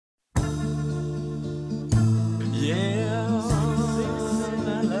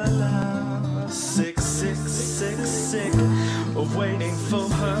waiting for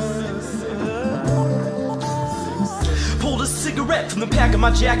her. Pulled a cigarette from the back of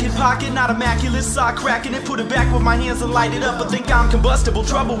my jacket pocket, not immaculate, saw cracking it, put it back with my hands and light it up. I think I'm combustible,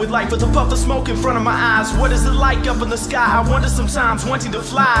 trouble with life with a puff of smoke in front of my eyes. What is it like up in the sky? I wonder sometimes, wanting to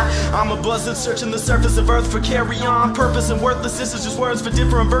fly. I'm a buzzard searching the surface of earth for carry on. Purpose and worthlessness is just words for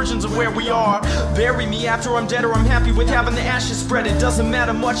different versions of where we are. Bury me after I'm dead, or I'm happy with having the ashes spread. It doesn't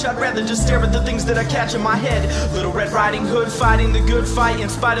matter much, I'd rather just stare at the things that I catch in my head. Little Red Riding Hood fighting the good fight in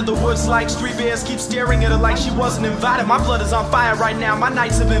spite of the woods like street bears keep staring at her like she wasn't invited. My blood is on fire right now, my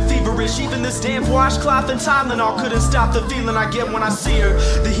nights have been feverish. Even this damn washcloth and Tylenol couldn't stop the feeling I get when I see her.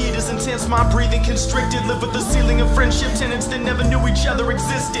 The heat is intense, my breathing constricted. Live with the ceiling of friendship tenants that never knew each other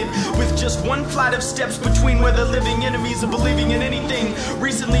existed. With just one flight of steps between where they're living enemies of believing in anything.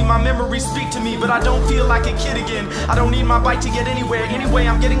 Recently my memories speak to me, but I don't feel like a kid again. I don't need my bike to get anywhere. Anyway,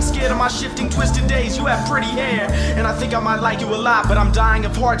 I'm getting scared of my shifting, twisted days. You have pretty hair, and I think I might like you a lot, but I'm dying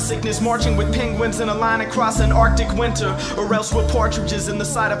of heart sickness, marching with penguins in a line across an Arctic winter. Or else we're partridges in the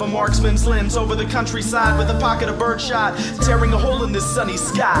side of a marksman's lens over the countryside with a pocket of birdshot, tearing a hole in this sunny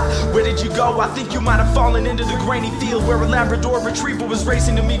sky. Where did you go? I think you might have fallen into the grainy field where a Labrador retriever was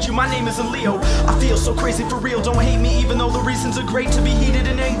racing to meet you. My name isn't Leo. I feel so crazy for real. Don't hate me even though the reasons are great to be heated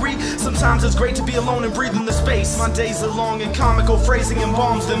and angry. Sometimes it's great to be alone and breathe in the space. My days are long and comical phrasing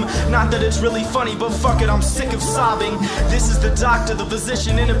embalms them. Not that it's really funny, but fuck it, I'm sick of sobbing. This is the doctor, the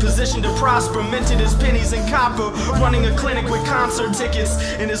physician in a position to prosper, minted as pennies and copper, running a clinic with concert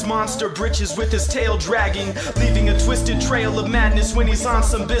tickets in his monster britches with his tail dragging, leaving a twisted trail of madness when he's on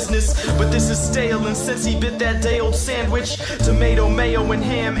some business. But this is stale, and since he bit that day-old sandwich, tomato, mayo, and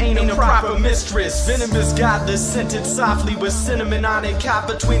ham ain't a proper mistress. Venomous godless, scented softly with cinnamon on it, caught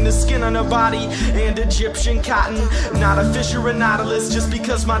between the skin on her body and Egyptian cotton. Not a fish or a nautilus, just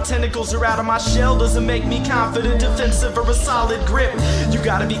because my tentacles are out of my shell doesn't make me confident, defensive, or a solid grip. You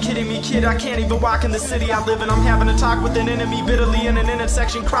gotta be kidding me, kid, I can't even walk in the city I live in. I'm having a talk with an enemy bitterly in an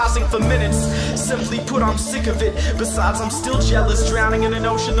intersection crossing for minutes. Simply put, I'm sick of it. Besides, I'm still jealous, drowning in an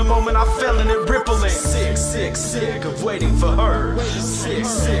ocean the moment I fell in it, rippling. Sick, sick, sick of waiting for her. Sick,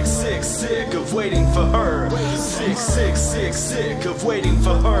 sick, sick, sick of waiting for her. Sick, sick, sick, sick of waiting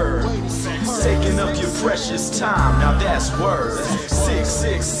for her. Taking up your precious time, now that's words. Sick,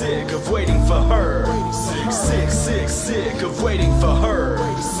 sick, sick of waiting for her. Sick, sick, sick of waiting for her.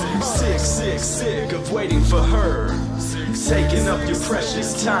 Sick, sick, sick of waiting for her. Taking up your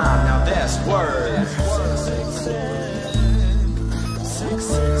precious time, now that's words. Sick,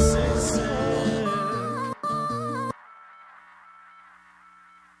 sick, sick, sick.